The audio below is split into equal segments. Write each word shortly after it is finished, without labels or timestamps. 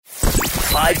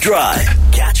5 Drive.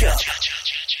 Catch up.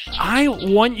 I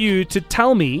want you to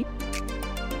tell me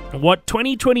what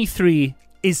 2023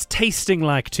 is tasting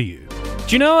like to you.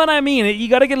 Do you know what I mean? You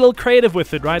got to get a little creative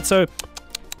with it, right? So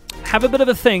have a bit of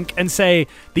a think and say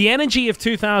the energy of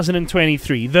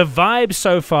 2023, the vibe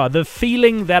so far, the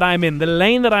feeling that I'm in, the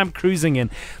lane that I'm cruising in.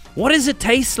 What does it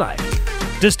taste like?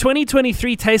 Does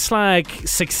 2023 taste like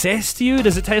success to you?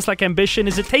 Does it taste like ambition?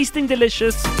 Is it tasting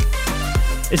delicious?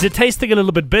 Is it tasting a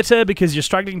little bit bitter because you're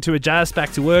struggling to adjust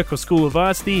back to work or school or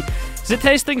varsity? Is it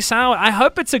tasting sour? I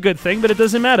hope it's a good thing, but it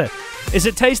doesn't matter. Is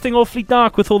it tasting awfully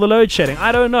dark with all the load shedding?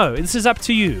 I don't know. This is up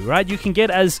to you, right? You can get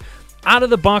as out of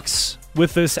the box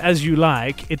with this as you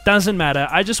like. It doesn't matter.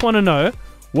 I just want to know,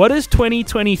 what does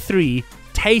 2023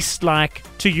 taste like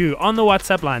to you on the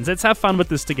WhatsApp lines? Let's have fun with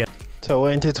this together.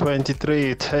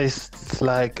 2023 tastes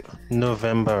like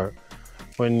November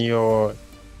when your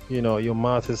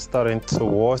mouth is starting to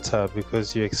water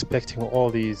because you're expecting all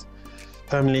these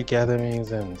family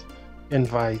gatherings and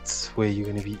invites where you're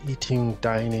going to be eating,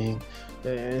 dining.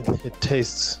 It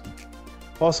tastes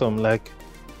awesome. Like,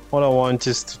 all I want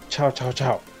is to chow, chow,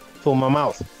 chow, fill my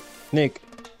mouth. Nick,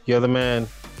 you're the man.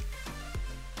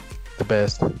 The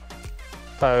best.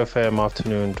 5 FM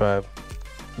afternoon drive.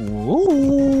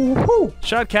 Woo-hoo.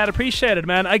 Shotcat, appreciate it,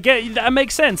 man. I get that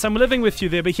makes sense. I'm living with you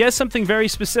there, but here's something very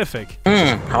specific.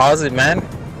 How's it, man?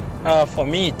 For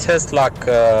me, it tastes like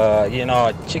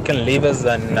chicken livers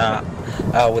and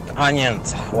with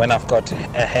onions when I've got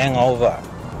a hangover.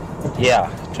 Yeah,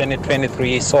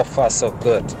 2023 so far so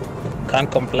good. Can't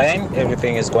complain.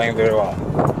 Everything is going very well.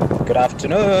 Good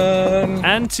afternoon.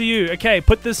 And to you. Okay,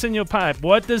 put this in your pipe.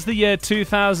 What does the year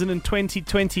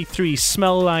 2023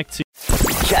 smell like to you?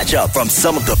 Catch up from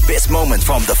some of the best moments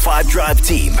from the 5 Drive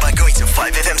team by going to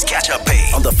 5FM's catch up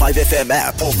page on the 5FM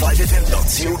app or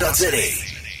 5FM.co.za.